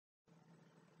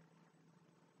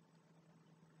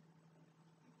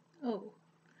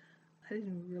I didn't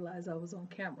even realize I was on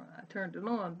camera. I turned it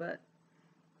on, but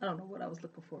I don't know what I was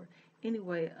looking for.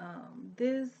 Anyway,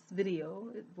 this video,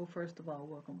 well, first of all,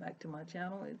 welcome back to my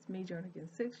channel. It's me, Jernigan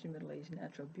 6, your middle-aged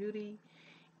natural beauty.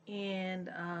 And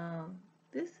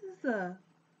this is well,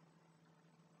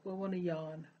 want to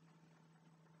yawn.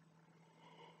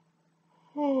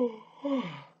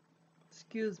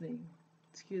 Excuse me.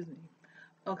 Excuse me.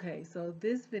 Okay, so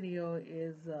this video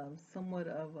is somewhat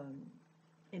of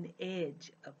an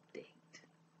edge update.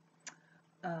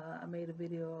 I made a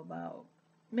video about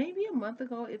maybe a month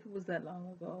ago, if it was that long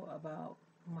ago, about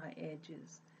my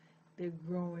edges. They're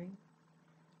growing,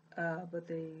 but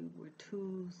they were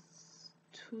too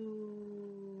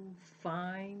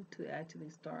fine to actually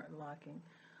start locking.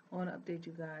 I want to update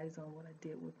you guys on what I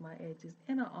did with my edges,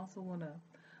 and I also want to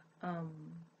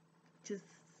just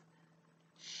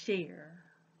share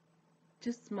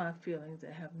just my feelings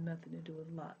that have nothing to do with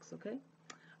locks. Okay.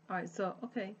 All right. So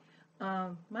okay,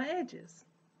 my edges.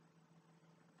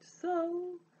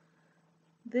 So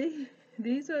they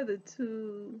these are the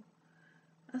two.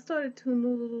 I started two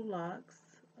new little locks.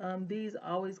 These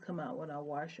always come out when I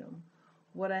wash them.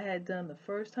 What I had done the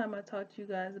first time I talked to you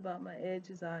guys about my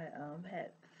edges, I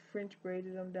had French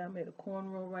braided them down, made a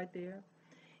cornrow right there.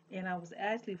 And I was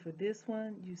actually, for this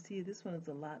one, you see this one is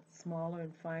a lot smaller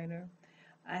and finer.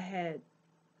 I had,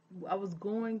 I was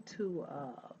going to,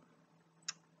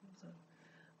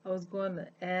 I was going to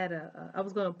add I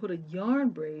was going to put a yarn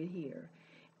braid here.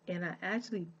 And I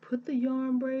actually put the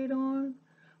yarn braid on,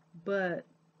 but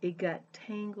it got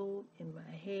tangled in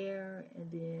my hair,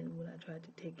 and then when I tried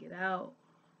to take it out,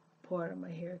 part of my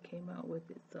hair came out with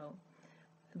it. So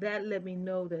that let me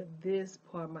know that this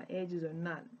part, my edges are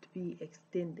not to be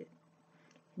extended.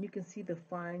 And you can see the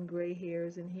fine gray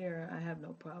hairs in here. I have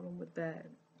no problem with that.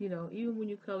 You know, even when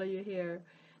you color your hair,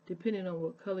 depending on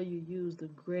what color you use, the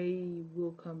gray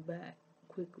will come back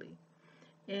quickly.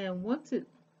 And once it,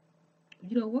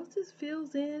 once this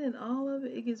fills in and all of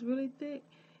it, it gets really thick,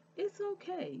 it's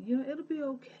okay. It'll be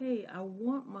okay. I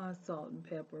want my salt and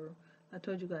pepper. I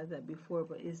told you guys that before,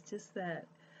 but it's just that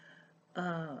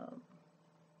um,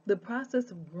 the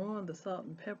process of growing the salt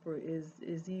and pepper is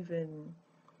even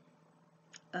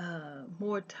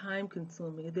more time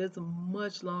consuming. There's a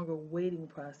much longer waiting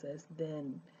process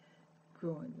than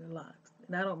growing your locks.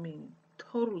 And I don't mean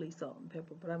totally salt and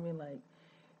pepper, but I mean like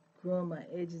growing my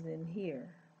edges in here.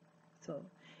 So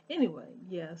anyway,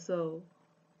 yeah, so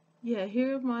yeah,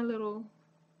 here are my little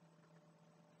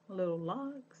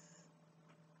locks,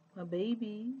 my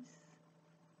babies,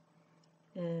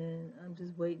 and I'm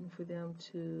just waiting for them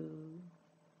to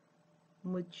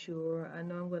mature. I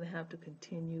know I'm going to have to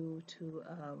continue to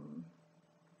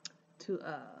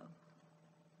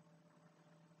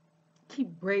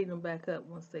keep braiding them back up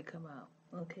once they come out.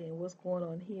 Okay, and what's going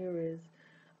on here is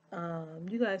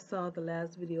you guys saw the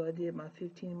last video I did, my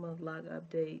 15-month lock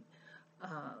update.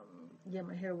 Yeah,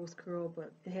 my hair was curled,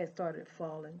 but it had started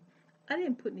falling. I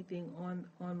didn't put anything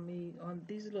on me on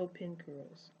these little pin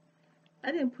curls.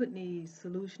 I didn't put any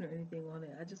solution or anything on it.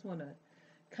 I just want to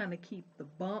kind of keep the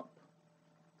bump,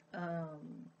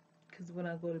 because when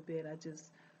I go to bed, I just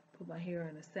put my hair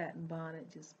in a satin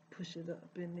bonnet, just push it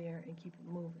up in there and keep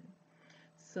it moving.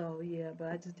 So yeah, but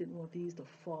I just didn't want these to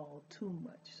fall too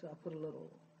much, so I put a little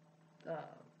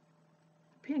uh,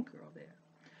 pin curl there.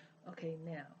 Okay,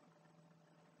 now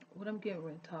what I'm getting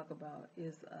ready to talk about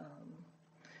is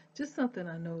just something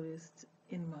I noticed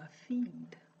in my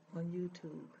feed on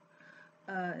YouTube.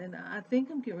 And I think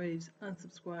I'm getting ready to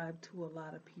unsubscribe to a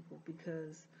lot of people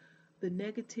because the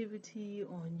negativity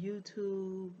on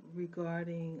YouTube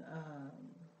regarding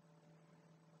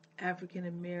African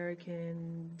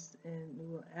Americans and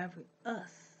well,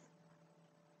 us.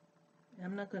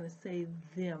 I'm not going to say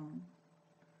them.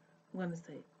 I'm going to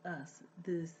say us.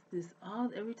 This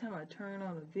all every time I turn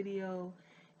on a video,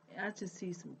 I just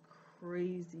see some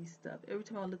crazy stuff. Every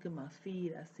time I look at my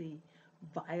feed, I see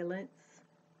violence.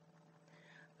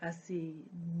 I see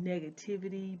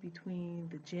negativity between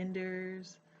the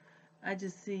genders. I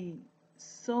just see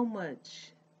so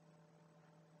much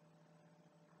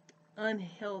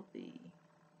unhealthy,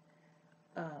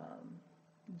 um,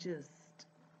 just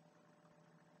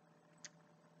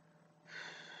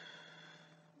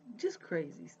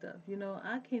crazy stuff.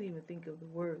 I can't even think of the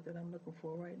word that I'm looking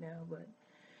for right now, but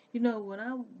when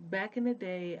I back in the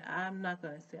day, I'm not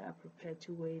gonna say I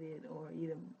perpetuated or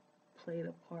even played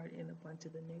a part in a bunch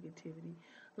of the negativity.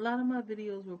 A lot of my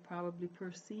videos were probably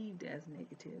perceived as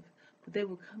negative, but they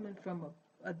were coming from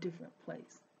a different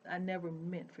place. I never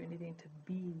meant for anything to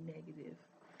be negative.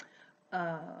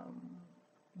 Um,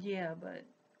 yeah, but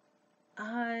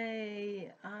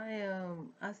I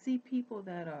see people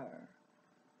that are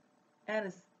at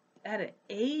a at an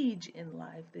age in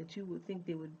life that you would think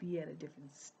they would be at a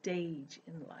different stage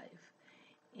in life.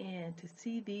 And to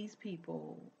see these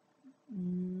people,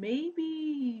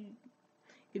 maybe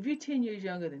if you're 10 years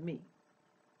younger than me,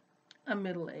 I'm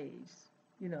middle aged.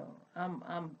 You know,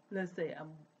 I'm let's say I'm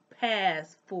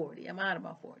past 40. I'm out of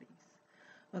my 40s.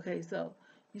 Okay, so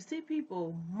you see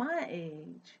people my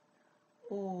age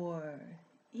or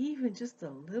even just a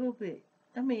little bit,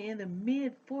 I mean, in the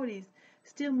mid 40s,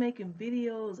 still making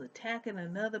videos attacking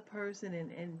another person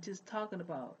and just talking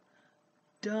about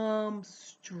dumb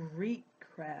street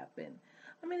crap. And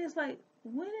I mean, it's like,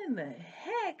 when in the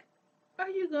heck are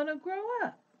you gonna grow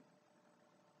up?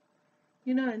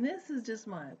 You know, and this is just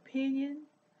my opinion.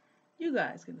 You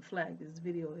guys can flag this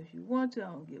video if you want to.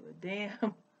 I don't give a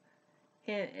damn.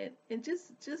 And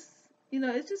just you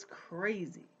know, it's just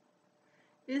crazy.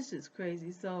 It's just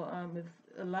crazy. So if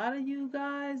a lot of you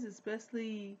guys,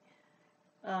 especially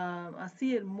I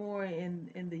see it more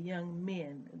in the young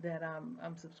men that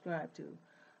I'm subscribed to.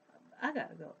 I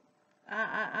gotta go.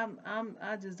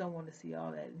 I just don't want to see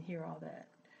all that and hear all that.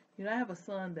 You know, I have a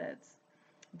son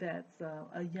that's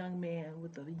a young man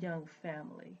with a young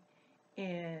family,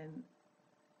 and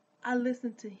I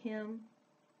listen to him,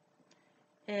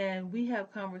 and we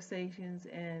have conversations,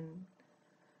 and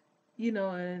you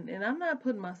know, and I'm not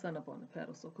putting my son up on the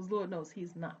pedestal because Lord knows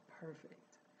he's not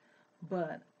perfect,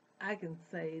 but I can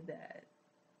say that,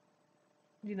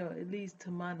 you know, at least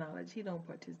to my knowledge, he don't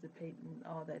participate in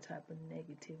all that type of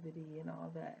negativity and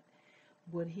all that.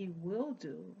 What he will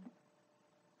do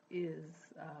is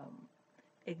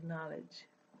acknowledge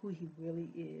who he really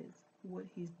is, what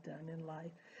he's done in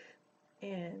life,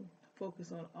 and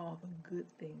focus on all the good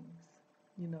things,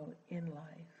 you know, in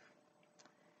life.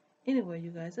 Anyway, you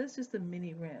guys, that's just a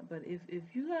mini rant. But if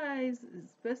you guys,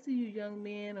 especially you young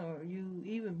men or you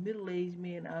even middle-aged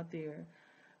men out there,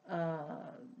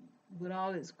 uh, with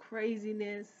all this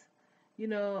craziness, you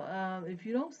know, if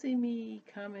you don't see me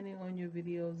commenting on your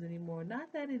videos anymore,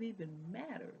 not that it even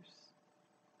matters,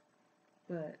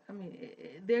 but I mean,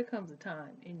 there comes a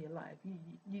time in your life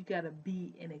you got to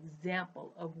be an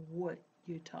example of what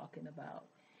you're talking about.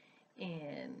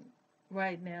 And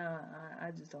right now, I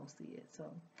just don't see it. So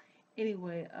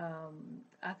anyway,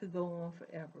 I could go on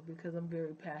forever because I'm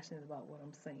very passionate about what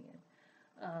I'm saying.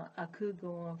 I could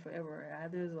go on forever.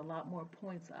 There's a lot more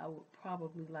points I would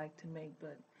probably like to make,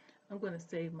 but I'm going to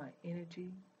save my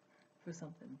energy for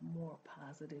something more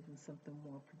positive and something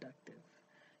more productive.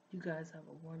 You guys have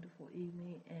a wonderful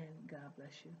evening, and God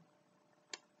bless you.